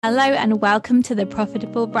Hello and welcome to the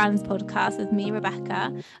Profitable Brands podcast with me,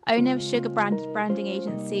 Rebecca, owner of Sugar Branding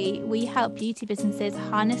Agency. We help beauty businesses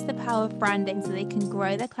harness the power of branding so they can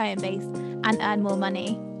grow their client base and earn more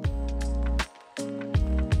money.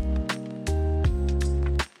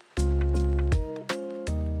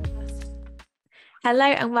 Hello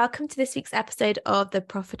and welcome to this week's episode of the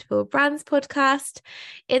Profitable Brands podcast.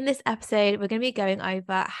 In this episode, we're going to be going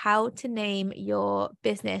over how to name your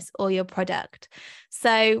business or your product.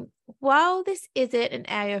 So while this isn't an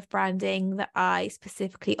area of branding that I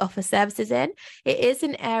specifically offer services in, it is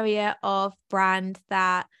an area of brand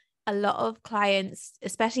that a lot of clients,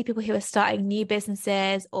 especially people who are starting new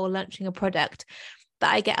businesses or launching a product,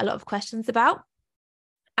 that I get a lot of questions about.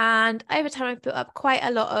 And over time, I've built up quite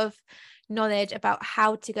a lot of knowledge about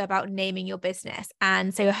how to go about naming your business.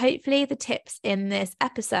 And so hopefully the tips in this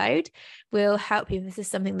episode will help you if this is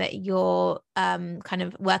something that you're kind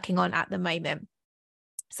of working on at the moment.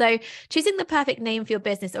 So choosing the perfect name for your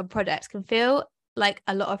business or product can feel like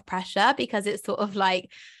a lot of pressure because it's sort of like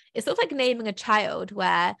naming a child,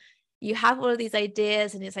 where you have all of these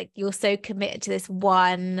ideas and it's like you're so committed to this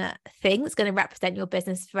one thing that's going to represent your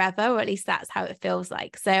business forever, or at least that's how it feels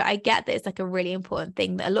like. So I get that it's like a really important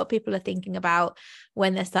thing that a lot of people are thinking about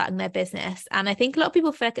when they're starting their business. And I think a lot of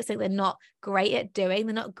people feel like it's like they're not great at doing,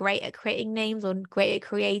 they're not great at creating names or great at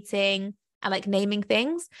creating and like naming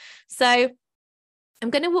things. So I'm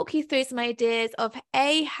going to walk you through some ideas of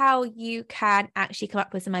how you can actually come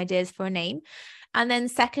up with some ideas for a name. And then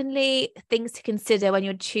secondly, things to consider when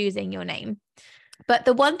you're choosing your name. But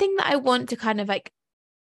the one thing that I want to kind of like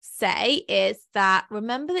say is that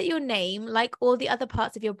remember that your name, like all the other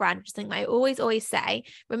parts of your brand, which is something that I always say,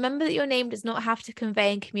 remember that your name does not have to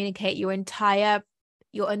convey and communicate your entire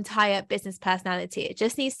business personality. It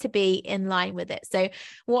just needs to be in line with it. So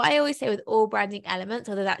what I always say with all branding elements,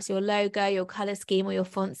 whether that's your logo, your color scheme, or your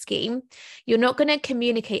font scheme, you're not going to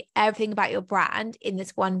communicate everything about your brand in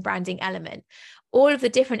this one branding element. All of the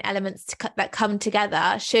different elements that come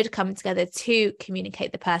together should come together to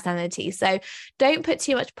communicate the personality. So don't put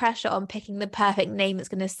too much pressure on picking the perfect name that's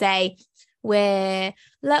going to say we're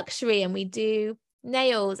luxury and we do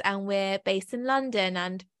nails and we're based in London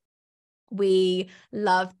and we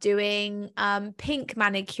love doing pink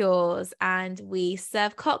manicures and we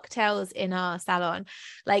serve cocktails in our salon.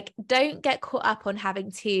 Like, don't get caught up on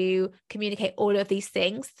having to communicate all of these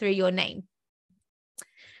things through your name.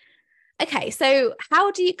 Okay, so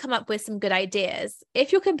how do you come up with some good ideas?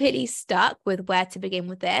 If you're completely stuck with where to begin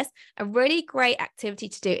with this, a really great activity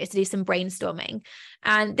to do is to do some brainstorming.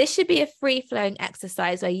 And this should be a free-flowing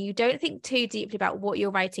exercise where you don't think too deeply about what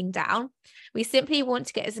you're writing down. We simply want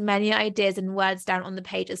to get as many ideas and words down on the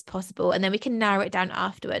page as possible, and then we can narrow it down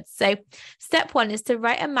afterwards. So step one is to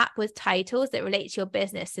write a map with titles that relate to your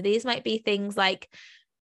business. So these might be things like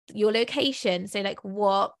your location. So like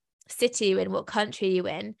what city you're in, what country you're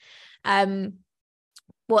in.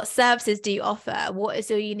 What services do you offer? What is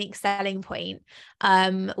your unique selling point?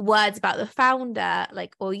 Words about the founder,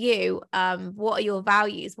 like, or you. What are your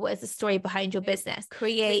values? What is the story behind your business?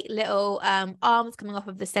 Create little arms coming off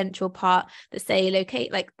of the central part that say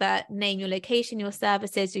locate, like that name your location, your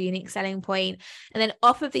services, your unique selling point. And then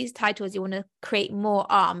off of these titles, you want to create more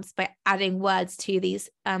arms by adding words to these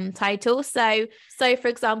titles. So for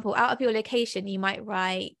example, out of your location, you might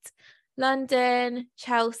write London,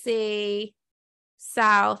 Chelsea,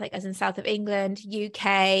 South, like as in south of England,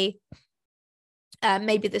 UK,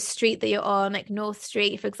 maybe the street that you're on, like North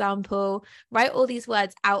Street, for example. Write all these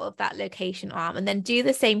words out of that location arm, and then do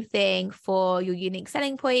the same thing for your unique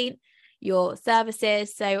selling point, your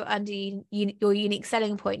services. So under your unique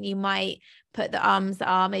selling point, you might put the arms that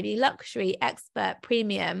are maybe luxury, expert,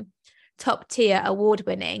 premium, top tier, award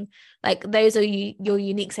winning. Like those are your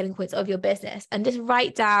unique selling points of your business, and just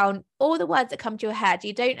write down all the words that come to your head.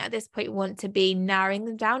 You don't at this point want to be narrowing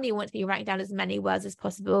them down. You want to be writing down as many words as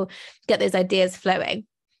possible, get those ideas flowing.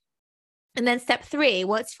 And then step 3,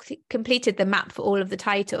 once you've completed the map for all of the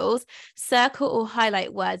titles, circle or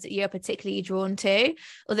highlight words that you're particularly drawn to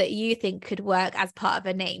or that you think could work as part of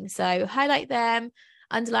a name. So highlight them,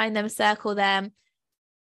 underline them, circle them.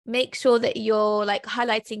 Make sure that you're like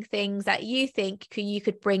highlighting things that you think you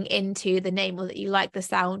could bring into the name or that you like the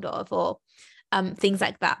sound of, or things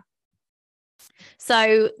like that.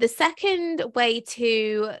 So the second way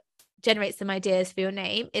to generate some ideas for your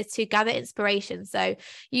name is to gather inspiration. So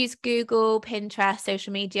use Google, Pinterest,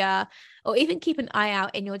 social media, or even keep an eye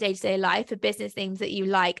out in your day-to-day life for business names that you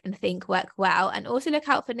like and think work well. And also look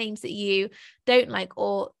out for names that you don't like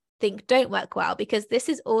or think don't work well, because this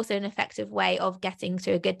is also an effective way of getting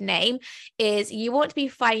to a good name. Is you want to be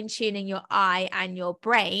fine-tuning your eye and your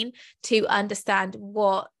brain to understand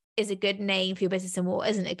what is a good name for your business and what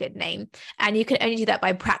isn't a good name. And you can only do that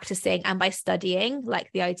by practicing and by studying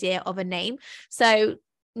like the idea of a name. So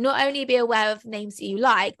not only be aware of names that you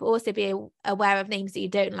like, but also be aware of names that you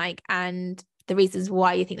don't like and the reasons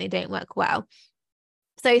why you think they don't work well.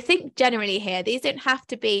 So think generally here. These don't have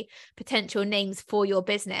to be potential names for your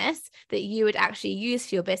business that you would actually use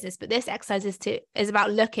for your business, but this exercise is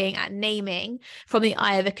about looking at naming from the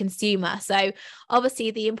eye of a consumer. So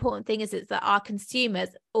obviously the important thing is that our consumers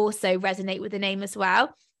also resonate with the name as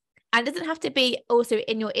well. And it doesn't have to be also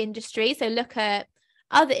in your industry. So look at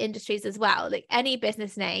other industries as well, like any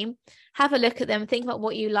business name, have a look at them, think about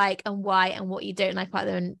what you like and why, and what you don't like about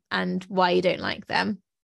them and why you don't like them.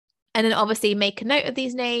 And then obviously make a note of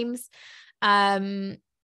these names and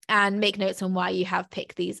make notes on why you have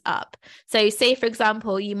picked these up. So say, for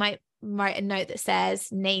example, you might write a note that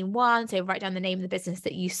says name one. So write down the name of the business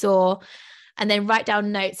that you saw, and then write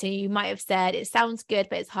down notes. So you might have said, it sounds good,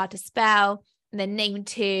 but it's hard to spell. And then name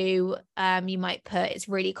two, you might put, it's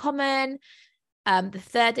really common. The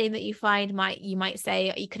third name that you find you might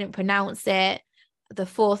say you couldn't pronounce it. The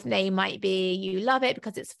fourth name might be you love it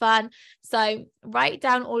because it's fun. So write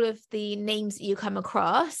down all of the names that you come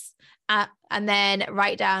across and then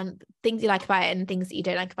write down things you like about it and things that you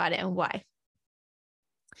don't like about it and why.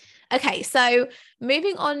 Okay, so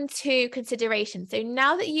moving on to consideration. So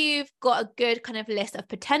now that you've got a good kind of list of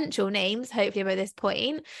potential names, hopefully by this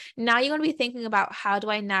point, now you're going to be thinking about, how do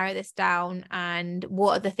I narrow this down and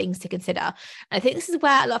what are the things to consider? And I think this is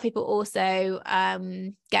where a lot of people also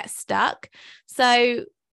get stuck. So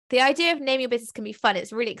the idea of naming your business can be fun.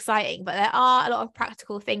 It's really exciting, but there are a lot of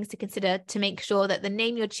practical things to consider to make sure that the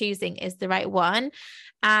name you're choosing is the right one.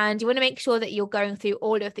 And you want to make sure that you're going through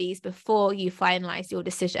all of these before you finalize your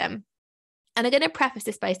decision. And I'm going to preface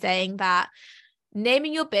this by saying that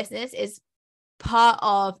naming your business is part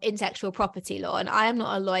of intellectual property law, and I am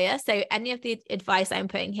not a lawyer, so any of the advice I'm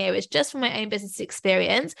putting here is just from my own business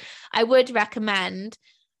experience. I would recommend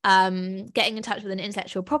getting in touch with an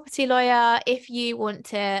intellectual property lawyer. If you want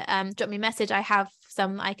to drop me a message, I have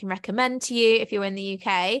some I can recommend to you if you're in the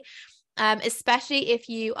UK. Especially if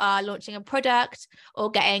you are launching a product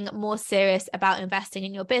or getting more serious about investing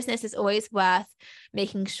in your business, it's always worth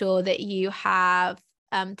making sure that you have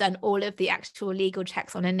done all of the actual legal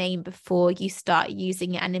checks on a name before you start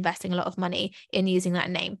using it and investing a lot of money in using that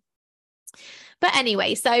name. But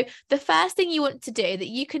anyway, so the first thing you want to do that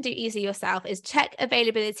you can do easily yourself is check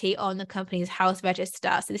availability on the company's house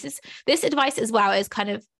register. So this advice as well is kind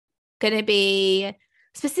of going to be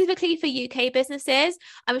specifically for UK businesses.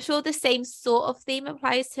 I'm sure the same sort of theme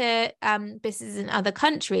applies to businesses in other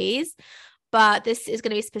countries, but this is going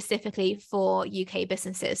to be specifically for UK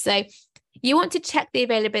businesses. So you want to check the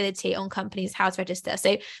availability on company's house register.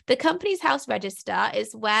 So the company's house register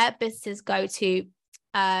is where businesses go to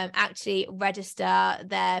actually register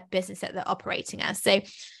their business that they're operating as. So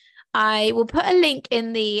I will put a link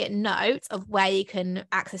in the notes of where you can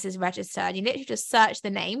access this register, and you literally just search the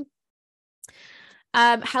name.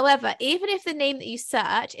 However, even if the name that you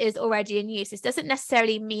search is already in use, this doesn't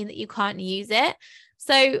necessarily mean that you can't use it.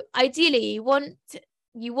 So ideally, you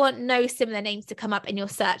want no similar names to come up in your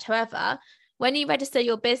search. However, when you register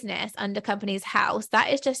your business under company's house,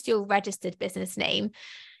 that is just your registered business name.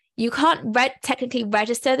 You can't technically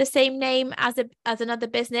register the same name as another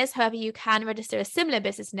business. However, you can register a similar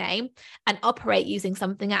business name and operate using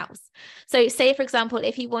something else. So say, for example,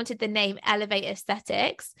 if you wanted the name Elevate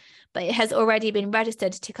Aesthetics, but it has already been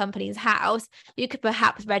registered to company's house, you could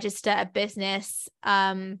perhaps register a business,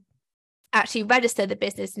 actually register the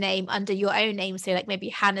business name under your own name. So like maybe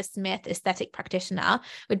Hannah Smith Aesthetic Practitioner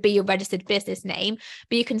would be your registered business name,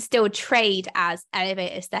 but you can still trade as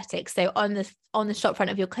Elevate Aesthetics. So on the shop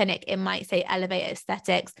front of your clinic, it might say Elevate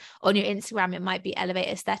Aesthetics. On your Instagram, it might be Elevate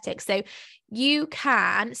Aesthetics. So you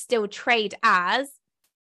can still trade as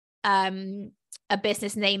a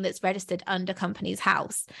business name that's registered under company's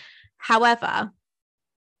house. However,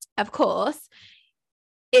 of course,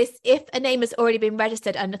 if a name has already been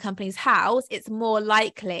registered under company's house, it's more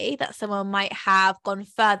likely that someone might have gone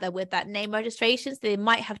further with that name registration. So they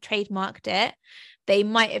might have trademarked it. They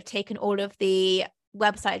might have taken all of the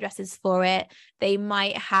website addresses for it. They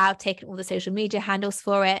might have taken all the social media handles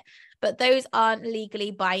for it, but those aren't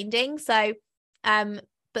legally binding. So,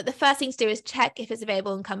 but the first thing to do is check if it's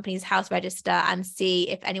available in company's house register and see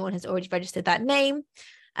if anyone has already registered that name.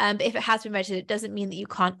 But if it has been registered, it doesn't mean that you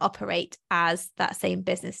can't operate as that same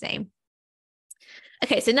business name.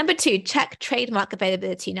 Okay, so number 2, check trademark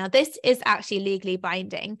availability. Now, this is actually legally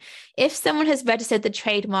binding. If someone has registered the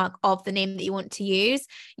trademark of the name that you want to use,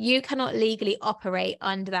 you cannot legally operate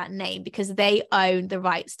under that name because they own the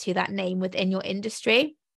rights to that name within your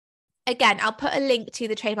industry. Again, I'll put a link to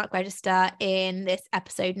the trademark register in this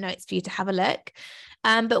episode notes for you to have a look.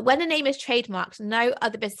 But when a name is trademarked, no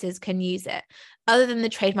other businesses can use it other than the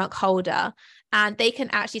trademark holder. And they can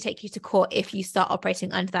actually take you to court if you start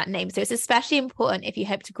operating under that name. So it's especially important if you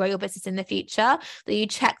hope to grow your business in the future that you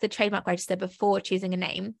check the trademark register before choosing a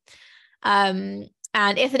name.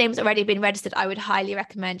 And if the name's already been registered, I would highly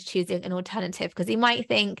recommend choosing an alternative because you might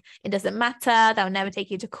think it doesn't matter, they'll never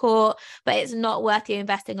take you to court, but it's not worth you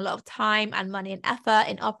investing a lot of time and money and effort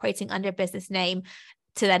in operating under a business name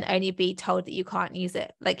to then only be told that you can't use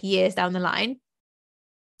it like years down the line.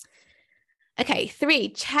 Okay, 3,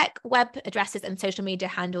 check web addresses and social media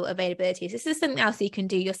handle availability. This is something else you can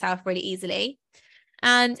do yourself really easily.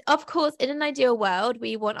 And of course, in an ideal world,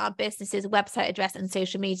 we want our business's website address and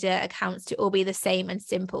social media accounts to all be the same and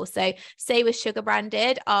simple. So say we're Sugar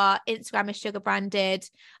Branded, our Instagram is Sugar Branded,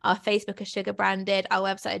 our Facebook is Sugar Branded, our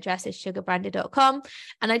website address is sugarbranded.com.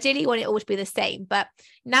 And ideally, you want it all to be the same. But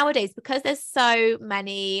nowadays, because there's so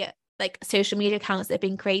many like social media accounts that have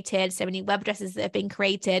been created, so many web addresses that have been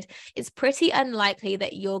created, it's pretty unlikely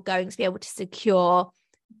that you're going to be able to secure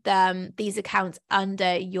these accounts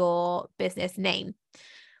under your business name.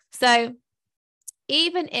 So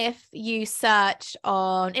even if you search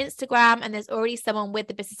on Instagram and there's already someone with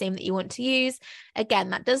the business name that you want to use, again,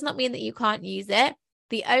 that does not mean that you can't use it.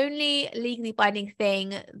 The only legally binding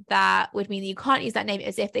thing that would mean that you can't use that name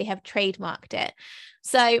is if they have trademarked it.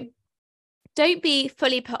 So don't be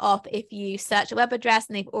fully put off if you search a web address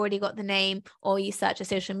and they've already got the name, or you search a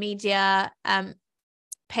social media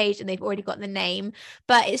page and they've already got the name.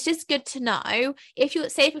 But it's just good to know if you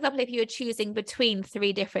say, for example, if you're choosing between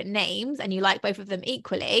 3 different names and you like both of them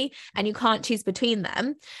equally and you can't choose between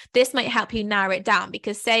them, this might help you narrow it down.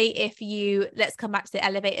 Because say if you, let's come back to the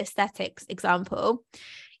Elevate Aesthetics example.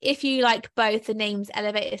 If you like both the names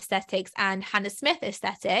Elevate Aesthetics and Hannah Smith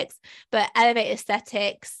Aesthetics, but Elevate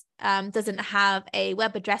Aesthetics doesn't have a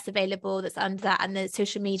web address available that's under that, and the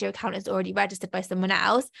social media account is already registered by someone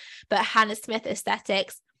else, but Hannah Smith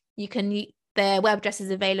Aesthetics, the web address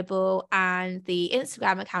is available and the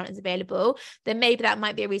Instagram account is available, then maybe that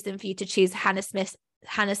might be a reason for you to choose Hannah Smith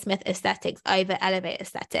Aesthetics over Elevate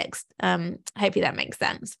Aesthetics. Hopefully that makes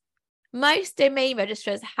sense. Most domain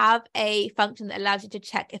registrars have a function that allows you to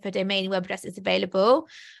check if a domain web address is available.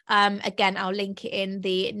 Again, I'll link it in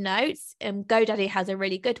the notes. GoDaddy has a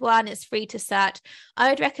really good one. It's free to search. I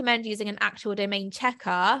would recommend using an actual domain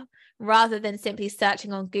checker rather than simply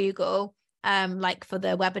searching on Google, like for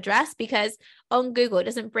the web address, because on Google,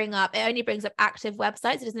 it only brings up active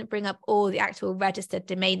websites. It doesn't bring up all the actual registered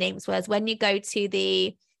domain names. Whereas when you go to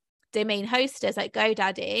the domain hosters like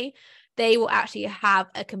GoDaddy, they will actually have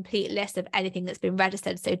a complete list of anything that's been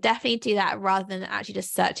registered. So definitely do that rather than actually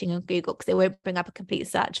just searching on Google, because they won't bring up a complete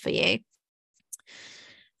search for you.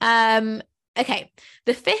 Okay,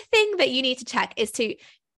 the 5th thing that you need to check is to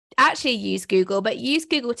actually use Google, but use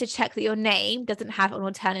Google to check that your name doesn't have an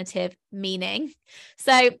alternative meaning.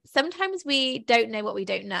 So sometimes we don't know what we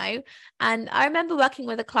don't know. And I remember working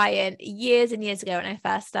with a client years and years ago when I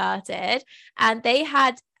first started, and they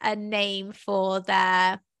had a name for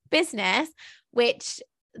their business, which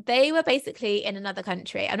they were basically in another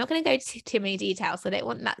country. I'm not going to go into too many details, so I don't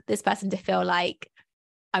want this person to feel like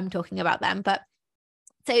I'm talking about them. But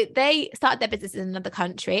so they started their business in another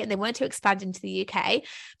country and they wanted to expand into the UK,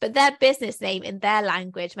 but their business name in their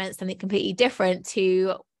language meant something completely different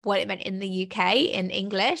to what it meant in the UK in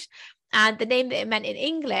English. And the name that it meant in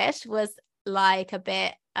English was like a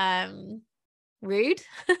bit rude.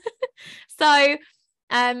 So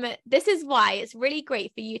this is why it's really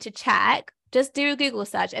great for you to check. Just do a Google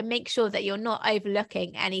search and make sure that you're not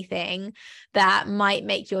overlooking anything that might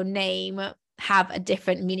make your name have a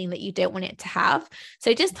different meaning that you don't want it to have.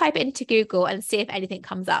 So just type it into Google and see if anything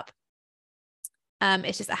comes up.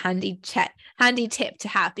 It's just a handy tip to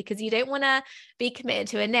have, because you don't want to be committed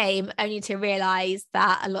to a name only to realize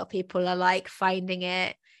that a lot of people are like finding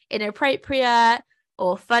it inappropriate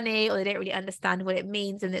or funny, or they don't really understand what it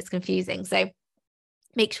means and it's confusing. So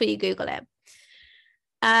make sure you Google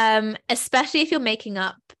it. Especially if you're making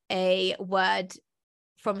up a word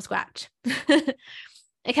from scratch.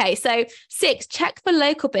 Okay, so 6, check for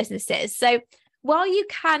local businesses. So while you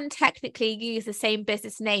can technically use the same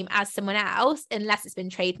business name as someone else, unless it's been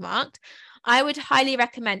trademarked, I would highly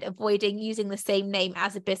recommend avoiding using the same name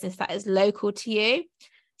as a business that is local to you.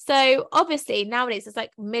 So obviously nowadays there's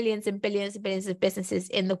like millions and billions and billions of businesses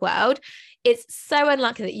in the world. It's so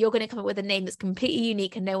unlikely that you're going to come up with a name that's completely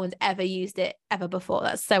unique and no one's ever used it ever before.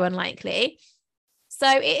 That's so unlikely. So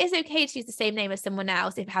it is okay to use the same name as someone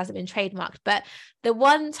else if it hasn't been trademarked. But the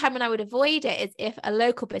one time when I would avoid it is if a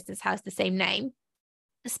local business has the same name,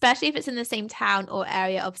 especially if it's in the same town or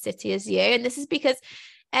area of city as you. And this is because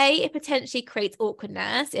A, it potentially creates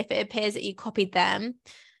awkwardness if it appears that you copied them.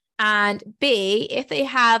 And B, if they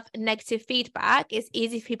have negative feedback, it's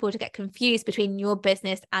easy for people to get confused between your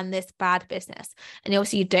business and this bad business. And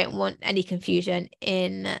obviously you don't want any confusion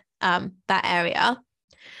in that area.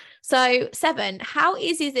 So 7, how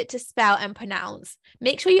easy is it to spell and pronounce?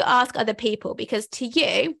 Make sure you ask other people, because to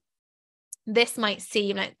you, this might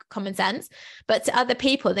seem like common sense, but to other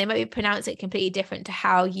people, they might be pronouncing it completely different to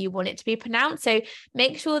how you want it to be pronounced. So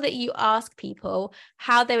make sure that you ask people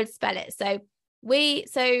how they would spell it. So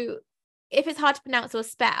if it's hard to pronounce or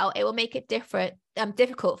spell, it will make it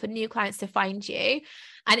difficult for new clients to find you.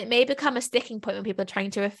 And it may become a sticking point when people are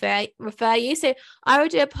trying to refer you. So I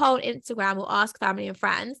would do a poll on Instagram or ask family and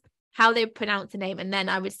friends how they pronounce the name. And then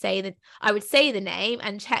I would say the name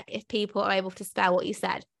and check if people are able to spell what you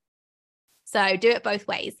said. So do it both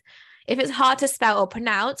ways. If it's hard to spell or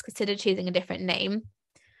pronounce, consider choosing a different name.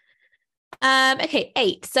 Okay,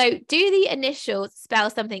 8. So do the initials spell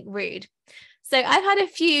something rude? So I've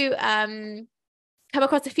had come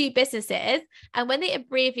across a few businesses, and when they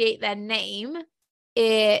abbreviate their name,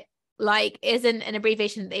 it isn't an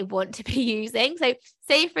abbreviation that they want to be using. So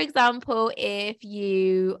say, for example, if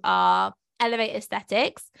you are Elevate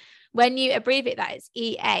Aesthetics, when you abbreviate that, it's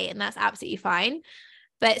EA, and that's absolutely fine.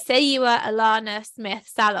 But say you were Alana Smith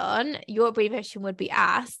Salon, your abbreviation would be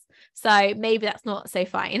AS. So maybe that's not so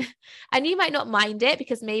fine. And you might not mind it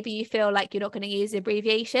because maybe you feel like you're not going to use the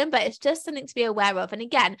abbreviation, but it's just something to be aware of. And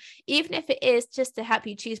again, even if it is just to help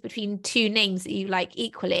you choose between two names that you like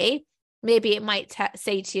equally, maybe it might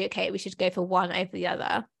say to you, okay, we should go for one over the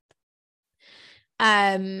other.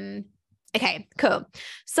 Okay, cool.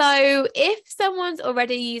 So if someone's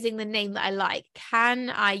already using the name that I like, can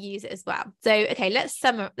I use it as well? So, okay, let's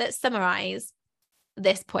summarize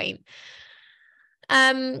this point.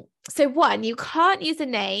 So 1, you can't use a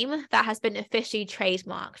name that has been officially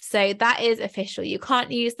trademarked. So that is official. You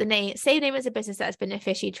can't use the same name as a business that has been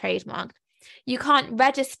officially trademarked. You can't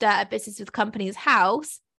register a business with Companies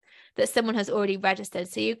House that someone has already registered.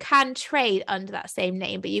 So you can trade under that same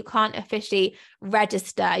name, but you can't officially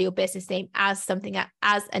register your business name as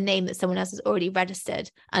a name that someone else has already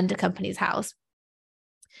registered under Companies House.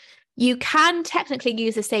 You can technically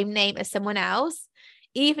use the same name as someone else,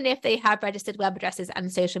 even if they have registered web addresses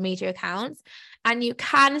and social media accounts. And you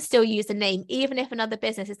can still use the name, even if another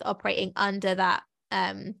business is operating under that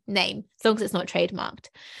name, as long as it's not trademarked.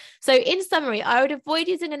 So in summary, I would avoid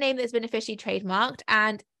using a name that's been officially trademarked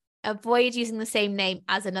and avoid using the same name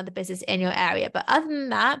as another business in your area. But other than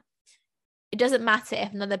that, it doesn't matter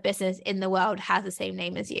if another business in the world has the same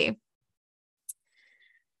name as you.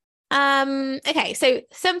 Okay, so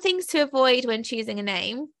some things to avoid when choosing a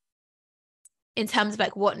name in terms of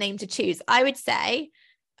like what name to choose. I would say,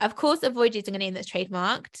 of course, avoid using a name that's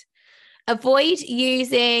trademarked. Avoid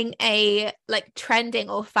using a like trending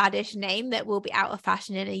or faddish name that will be out of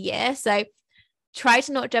fashion in a year. So try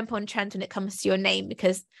to not jump on trends when it comes to your name,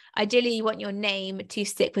 because ideally you want your name to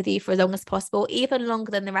stick with you for as long as possible, even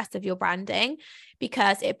longer than the rest of your branding,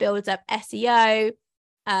 because it builds up SEO,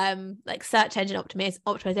 like search engine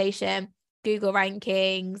optimization, Google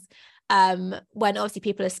rankings, when obviously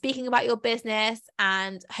people are speaking about your business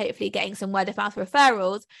and hopefully getting some word of mouth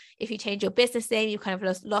referrals. If you change your business name, you kind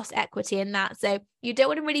of lost equity in that. So you don't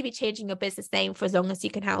want to really be changing your business name for as long as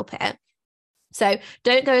you can help it. So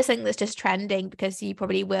don't go with something that's just trending, because you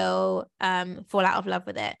probably will fall out of love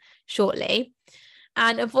with it shortly.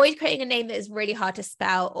 And avoid creating a name that is really hard to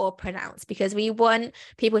spell or pronounce, because we want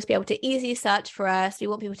people to be able to easily search for us. We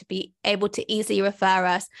want people to be able to easily refer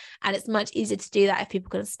us. And it's much easier to do that if people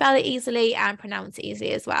can spell it easily and pronounce it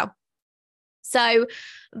easily as well. So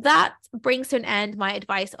that brings to an end my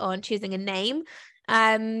advice on choosing a name.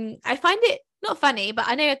 I find it not funny, but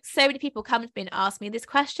I know so many people come to me and ask me this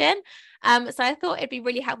question. So I thought it'd be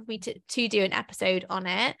really helpful for me to do an episode on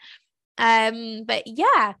it. But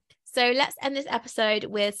yeah, so let's end this episode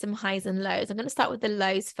with some highs and lows. I'm going to start with the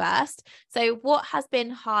lows first. So what has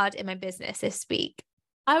been hard in my business this week?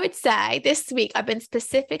 I would say this week I've been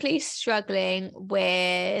specifically struggling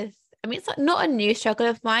with, it's not a new struggle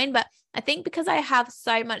of mine, but I think because I have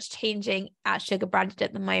so much changing at Sugar Branded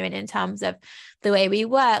at the moment in terms of the way we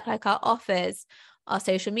work, like our offers, our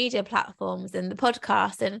social media platforms and the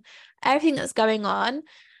podcast and everything that's going on,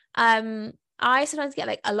 I sometimes get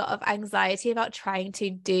like a lot of anxiety about trying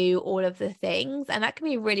to do all of the things, and that can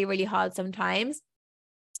be really, really hard sometimes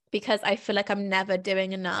because I feel like I'm never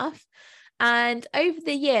doing enough. And over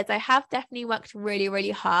the years, I have definitely worked really, really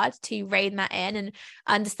hard to rein that in and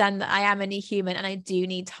understand that I am only human and I do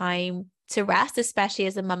need time to rest, especially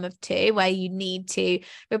as a mum of two, where you need to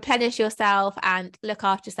replenish yourself and look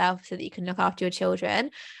after yourself so that you can look after your children.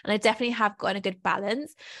 And I definitely have gotten a good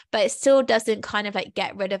balance, but it still doesn't kind of like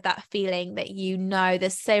get rid of that feeling that, you know,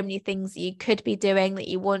 there's so many things that you could be doing, that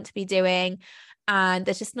you want to be doing, and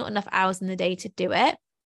there's just not enough hours in the day to do it.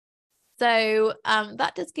 So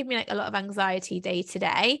that does give me like a lot of anxiety day to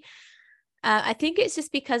day. I think it's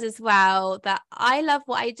just because as well that I love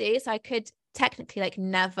what I do. So I could technically like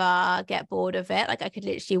never get bored of it. Like I could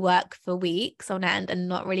literally work for weeks on end and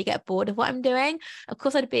not really get bored of what I'm doing. Of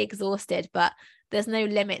course, I'd be exhausted, but there's no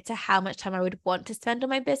limit to how much time I would want to spend on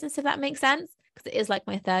my business, if that makes sense, because it is like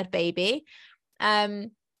my third baby.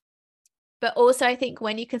 But also I think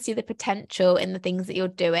when you can see the potential in the things that you're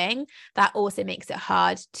doing, that also makes it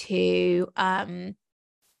hard to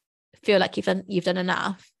feel like you've done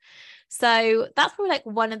enough. So that's probably like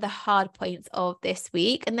one of the hard points of this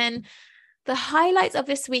week. And then the highlights of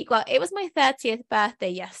this week, well, it was my 30th birthday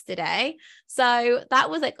yesterday. So that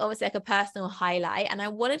was like obviously like a personal highlight. And I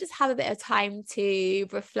want to just have a bit of time to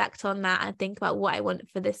reflect on that and think about what I want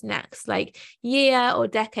for this next like year or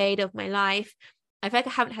decade of my life. I feel like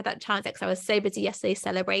I haven't had that chance because I was so busy yesterday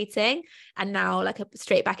celebrating, and now like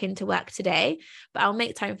straight back into work today, but I'll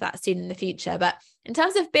make time for that soon in the future. But in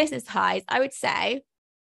terms of business highs, I would say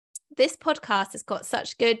this podcast has got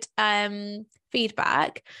such good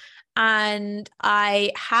feedback, and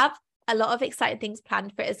I have a lot of exciting things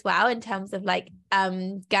planned for it as well, in terms of like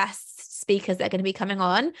guest speakers that are going to be coming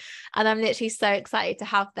on, and I'm literally so excited to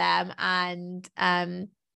have them and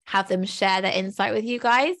have them share their insight with you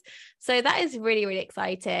guys. So that is really, really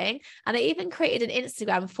exciting. And I even created an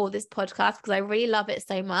Instagram for this podcast because I really love it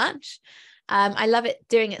so much. I love it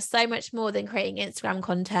doing it so much more than creating Instagram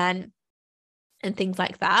content and things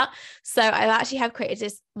like that. So I actually have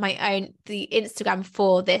created the Instagram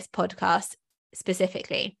for this podcast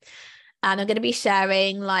specifically. And I'm going to be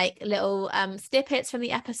sharing like little snippets from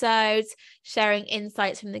the episodes, sharing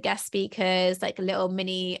insights from the guest speakers, like a little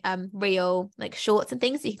mini reel, like shorts and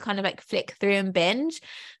things that you can kind of like flick through and binge.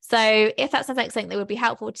 So if that sounds like something that would be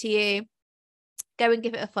helpful to you, go and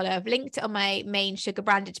give it a follow. I've linked it on my main Sugar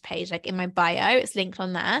Brandage page, like in my bio. It's linked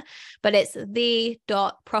on there, but it's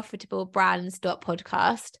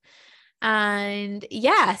the.profitablebrands.podcast. And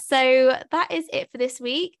yeah, so that is it for this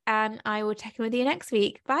week. And I will check in with you next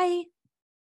week. Bye.